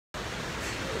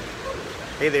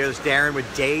Hey there, it's Darren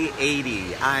with Day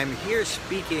 80. I'm here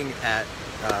speaking at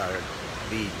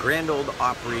the Grand Ole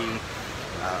Opry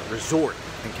Resort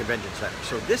and Convention Center.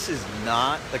 So this is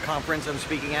not the conference I'm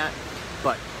speaking at,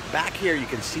 but back here you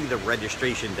can see the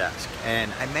registration desk.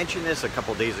 And I mentioned this a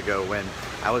couple days ago when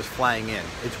I was flying in.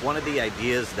 It's one of the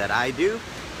ideas that I do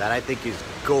that I think is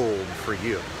gold for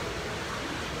you.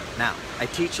 Now, I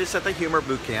teach this at the Humor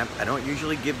Bootcamp. I don't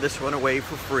usually give this one away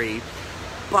for free,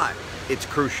 but it's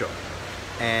crucial.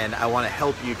 And I want to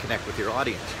help you connect with your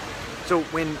audience. So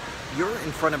when you're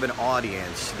in front of an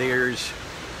audience,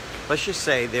 let's just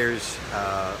say there's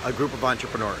a group of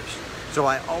entrepreneurs. So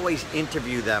I always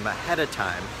interview them ahead of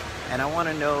time, and I want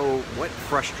to know what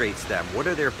frustrates them, what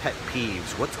are their pet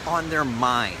peeves, what's on their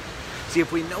mind. See,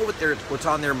 if we know what's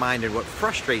on their mind and what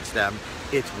frustrates them,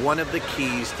 it's one of the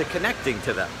keys to connecting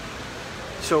to them.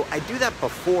 So I do that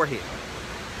beforehand.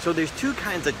 So there's two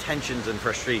kinds of tensions and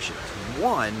frustrations.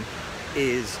 One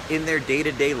is in their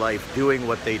day-to-day life doing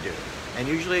what they do. And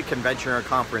usually a convention or a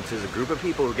conference is a group of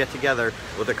people who get together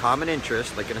with a common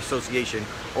interest, like an association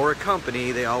or a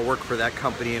company. They all work for that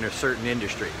company in a certain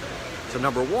industry. So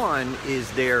number one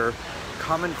is their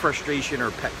common frustration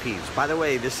or pet peeves. By the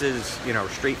way, this is,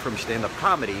 straight from stand-up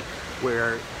comedy,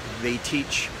 where they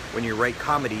teach when you write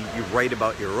comedy, you write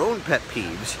about your own pet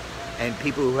peeves, and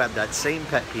people who have that same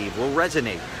pet peeve will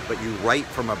resonate, but you write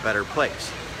from a better place.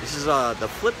 This is the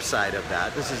flip side of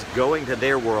that. This is going to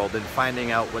their world and finding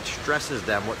out what stresses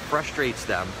them, what frustrates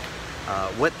them,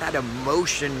 what that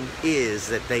emotion is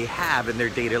that they have in their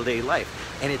day-to-day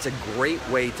life. And it's a great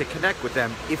way to connect with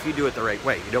them if you do it the right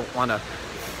way. You don't want to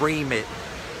frame it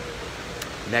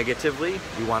negatively.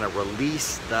 You want to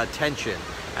release the tension,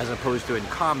 as opposed to in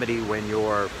comedy when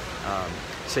you're,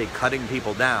 say, cutting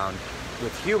people down.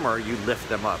 With humor, you lift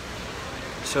them up.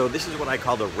 So this is what I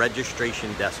call the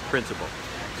registration desk principle.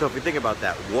 So if you think about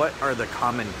that, what are the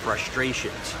common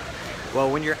frustrations? Well,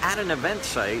 when you're at an event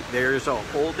site, there's a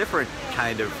whole different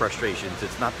kind of frustrations.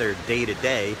 It's not their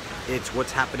day-to-day, it's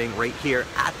what's happening right here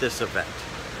at this event.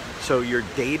 So your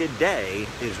day-to-day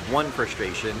is one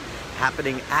frustration,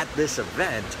 happening at this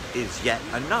event is yet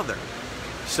another.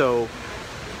 So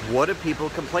what do people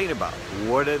complain about?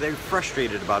 What are they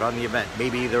frustrated about on the event?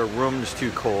 Maybe their room's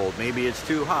too cold, maybe it's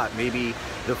too hot, maybe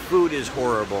the food is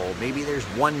horrible, maybe there's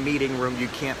one meeting room you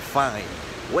can't find.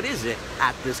 What is it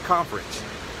at this conference?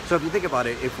 So if you think about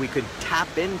it, if we could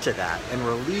tap into that and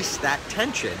release that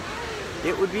tension,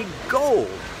 it would be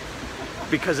gold,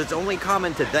 because it's only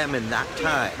common to them in that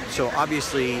time. So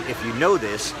obviously, if you know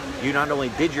this, you not only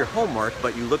did your homework,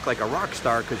 but you look like a rock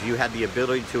star because you had the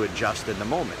ability to adjust in the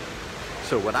moment.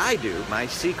 So what I do, my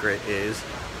secret is,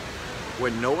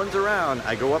 when no one's around,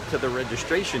 I go up to the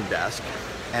registration desk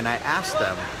and I ask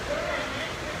them,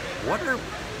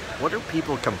 what are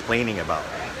people complaining about?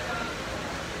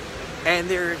 And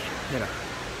they're,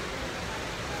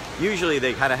 usually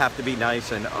they kind of have to be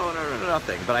nice and, oh, no,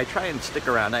 nothing. But I try and stick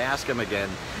around. I ask them again,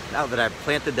 now that I've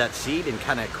planted that seed and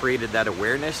kind of created that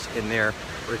awareness in their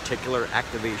reticular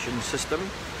activation system.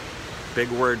 Big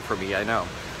word for me, I know.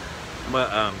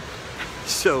 But,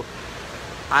 so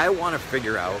I want to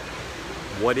figure out,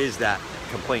 what is that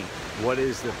complaint? What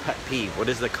is the pet peeve? What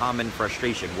is the common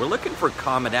frustration? We're looking for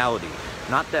commonality,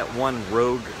 not that one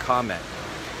rogue comment.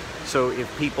 So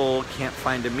if people can't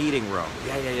find a meeting room,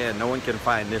 no one can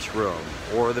find this room,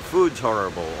 or the food's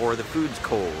horrible, or the food's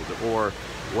cold, or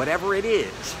whatever it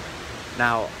is.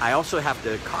 Now, I also have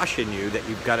to caution you that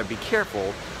you've got to be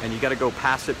careful, and you got to go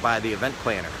pass it by the event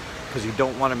planner, because you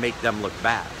don't want to make them look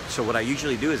bad. So what I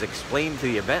usually do is explain to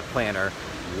the event planner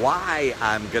why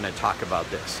I'm going to talk about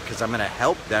this, because I'm going to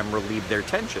help them relieve their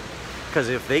tension. Because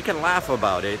if they can laugh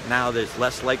about it, now there's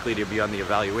less likely to be on the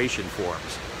evaluation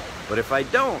forms. But if I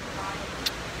don't,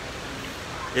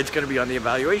 it's going to be on the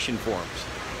evaluation forms.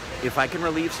 If I can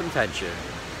relieve some tension,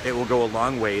 it will go a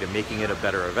long way to making it a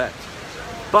better event.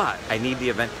 But I need the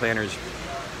event planner's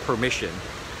permission,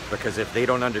 because if they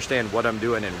don't understand what I'm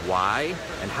doing and why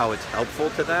and how it's helpful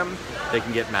to them, they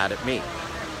can get mad at me.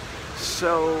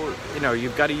 So,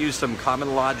 you've got to use some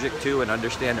common logic too and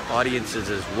understand audiences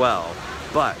as well.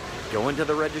 But going to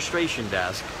the registration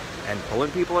desk and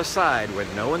pulling people aside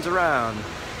when no one's around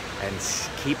and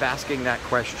keep asking that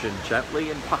question gently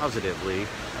and positively,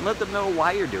 and let them know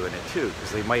why you're doing it too,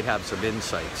 because they might have some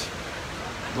insights.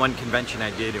 One convention I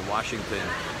did in Washington,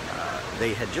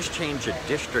 they had just changed a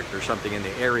district or something in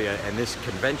the area, and this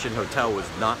convention hotel was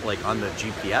not like on the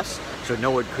GPS, so no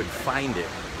one could find it.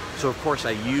 So of course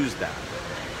I used that.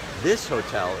 This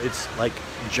hotel, it's like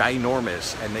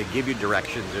ginormous, and they give you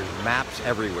directions. There's maps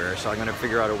everywhere, so I'm going to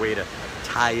figure out a way to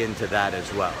tie into that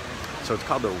as well. So it's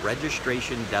called the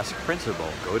registration desk principle.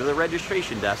 Go to the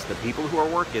registration desk, the people who are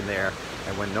working there,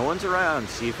 and when no one's around,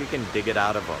 see if you can dig it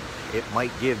out of them. It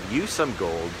might give you some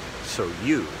gold so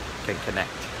you can connect.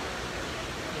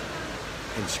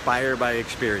 Inspire by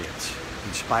experience.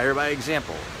 Inspire by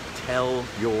example. Tell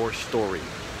your story.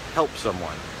 Help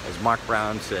someone. As Mark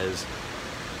Brown says,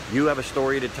 you have a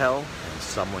story to tell and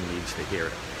someone needs to hear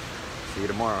it. See you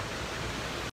tomorrow.